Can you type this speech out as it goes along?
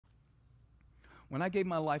When I gave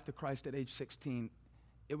my life to Christ at age 16,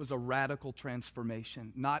 it was a radical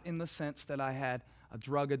transformation, not in the sense that I had a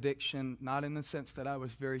drug addiction, not in the sense that I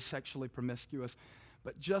was very sexually promiscuous,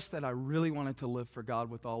 but just that I really wanted to live for God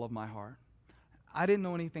with all of my heart. I didn't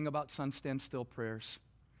know anything about sun stand still prayers.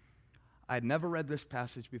 I had never read this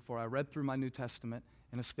passage before. I read through my New Testament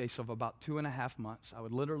in a space of about 2.5 months. I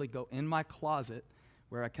would literally go in my closet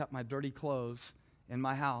where I kept my dirty clothes in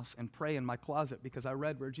my house and pray in my closet, because I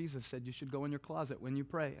read where Jesus said you should go in your closet when you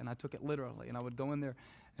pray, and I took it literally. And I would go in there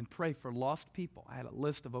and pray for lost people. I had a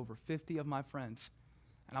list of over 50 of my friends,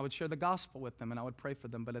 and I would share the gospel with them, and I would pray for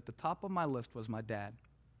them. But at the top of my list was my dad.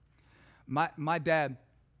 My dad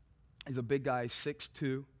is a big guy,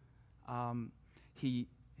 6'2". He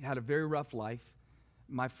had a very rough life.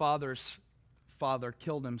 My father's father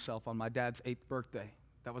killed himself on my dad's 8th birthday.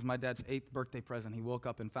 That was my dad's 8th birthday present. He woke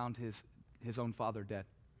up and found his own father dead.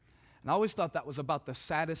 And I always thought that was about the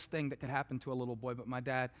saddest thing that could happen to a little boy, but my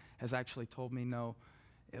dad has actually told me, no,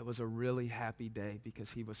 it was a really happy day because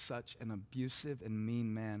he was such an abusive and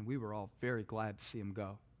mean man. We were all very glad to see him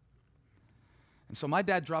go. And so my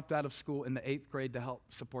dad dropped out of school in the 8th grade to help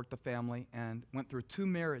support the family and went through 2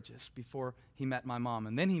 marriages before he met my mom.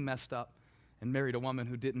 And then he messed up and married a woman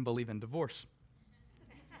who didn't believe in divorce.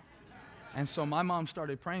 And so my mom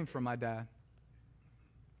started praying for my dad.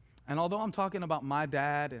 And although I'm talking about my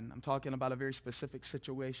dad and I'm talking about a very specific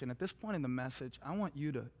situation, at this point in the message, I want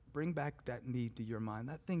you to bring back that need to your mind,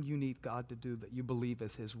 that thing you need God to do that you believe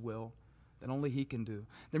is His will, that only He can do.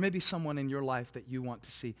 There may be someone in your life that you want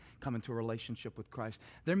to see come into a relationship with Christ.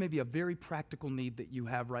 There may be a very practical need that you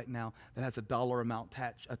have right now that has a dollar amount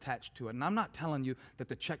attached to it. And I'm not telling you that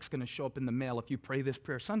the check's going to show up in the mail if you pray this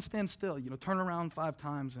prayer. Son, stand still. Turn around 5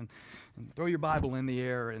 times and throw your Bible in the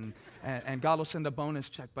air and God will send a bonus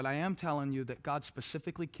check. But I am telling you that God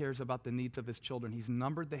specifically cares about the needs of His children. He's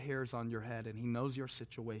numbered the hairs on your head, and He knows your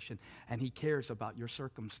situation, and He cares about your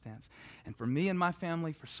circumstance. And for me and my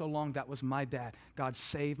family, for so long, that was my dad. God,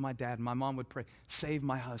 save my dad. My mom would pray, save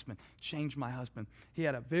my husband, change my husband. He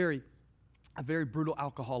had a very brutal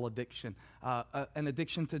alcohol addiction, an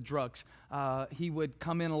addiction to drugs. He would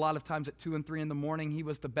come in a lot of times at 2 and 3 in the morning. He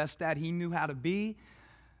was the best dad he knew how to be,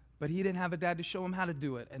 but he didn't have a dad to show him how to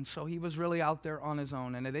do it. And so he was really out there on his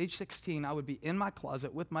own. And at age 16, I would be in my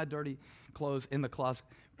closet with my dirty clothes in the closet,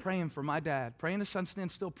 praying for my dad, praying the sun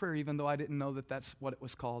stand still prayer, even though I didn't know that that's what it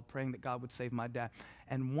was called, praying that God would save my dad.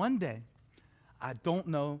 And one day, I don't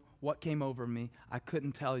know what came over me. I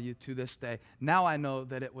couldn't tell you to this day. Now I know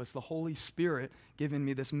that it was the Holy Spirit giving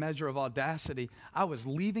me this measure of audacity. I was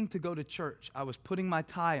leaving to go to church. I was putting my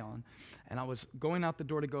tie on, and I was going out the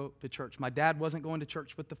door to go to church. My dad wasn't going to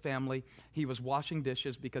church with the family. He was washing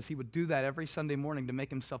dishes because he would do that every Sunday morning to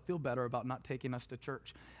make himself feel better about not taking us to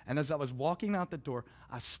church. And as I was walking out the door,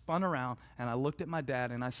 I spun around, and I looked at my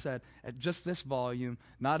dad, and I said, at just this volume,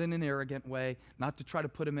 not in an arrogant way, not to try to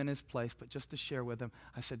put him in his place, but just to share with him,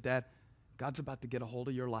 I said, Dad, God's about to get a hold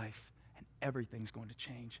of your life, and everything's going to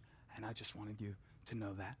change, and I just wanted you to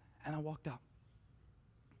know that. And I walked out.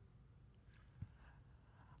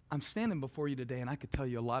 I'm standing before you today, and I could tell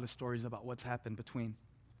you a lot of stories about what's happened between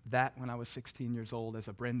that when I was 16 years old as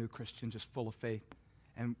a brand new Christian, just full of faith,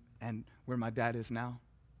 and where my dad is now.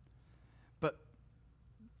 But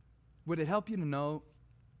would it help you to know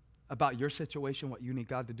about your situation, what you need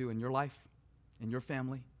God to do in your life, in your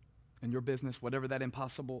family, in your business, whatever that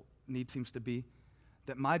impossible need seems to be,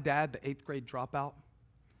 that my dad, the 8th grade dropout,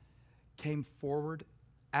 came forward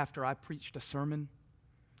after I preached a sermon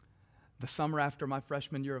the summer after my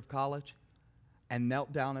freshman year of college and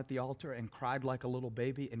knelt down at the altar and cried like a little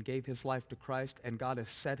baby and gave his life to Christ, and God has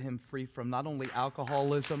set him free from not only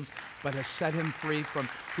alcoholism, but has set him free from,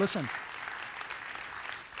 listen,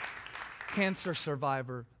 cancer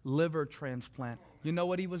survivor, liver transplant. You know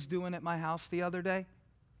what he was doing at my house the other day?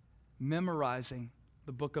 Memorizing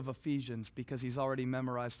the book of Ephesians, because he's already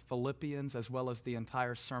memorized Philippians as well as the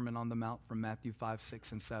entire Sermon on the Mount from Matthew 5,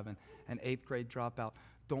 6, and 7. An 8th grade dropout.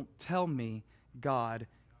 Don't tell me God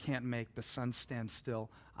can't make the sun stand still.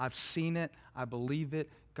 I've seen it. I believe it.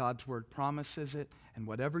 God's word promises it. And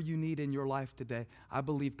whatever you need in your life today, I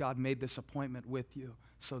believe God made this appointment with you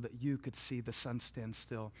so that you could see the sun stand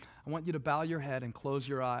still. I want you to bow your head and close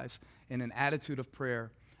your eyes in an attitude of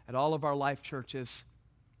prayer at all of our life churches,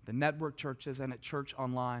 the network churches, and at church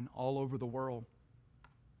online all over the world.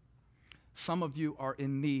 Some of you are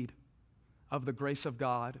in need of the grace of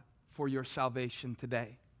God for your salvation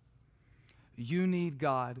today. You need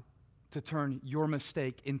God to turn your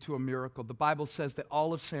mistake into a miracle. The Bible says that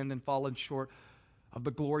all have sinned and fallen short of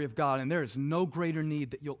the glory of God. And there is no greater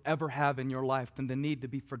need that you'll ever have in your life than the need to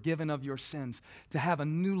be forgiven of your sins, to have a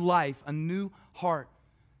new life, a new heart,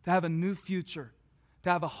 to have a new future, to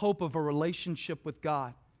have a hope of a relationship with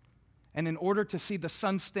God. And in order to see the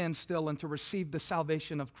sun stand still and to receive the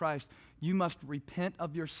salvation of Christ, you must repent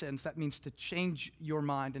of your sins. That means to change your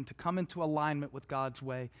mind and to come into alignment with God's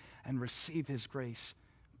way and receive His grace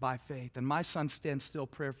by faith. And my sun stand still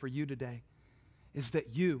prayer for you today is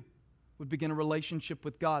that you would begin a relationship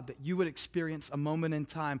with God, that you would experience a moment in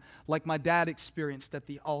time like my dad experienced at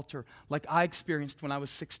the altar, like I experienced when I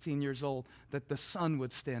was 16 years old, that the sun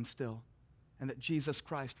would stand still and that Jesus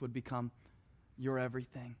Christ would become your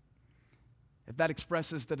everything. If that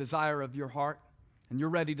expresses the desire of your heart and you're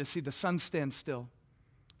ready to see the sun stand still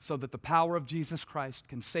so that the power of Jesus Christ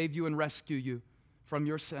can save you and rescue you from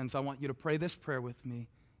your sins, I want you to pray this prayer with me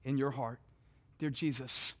in your heart. Dear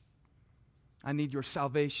Jesus, I need your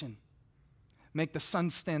salvation. Make the sun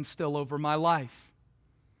stand still over my life.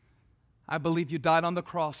 I believe you died on the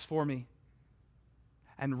cross for me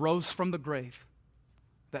and rose from the grave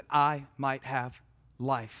that I might have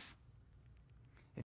life.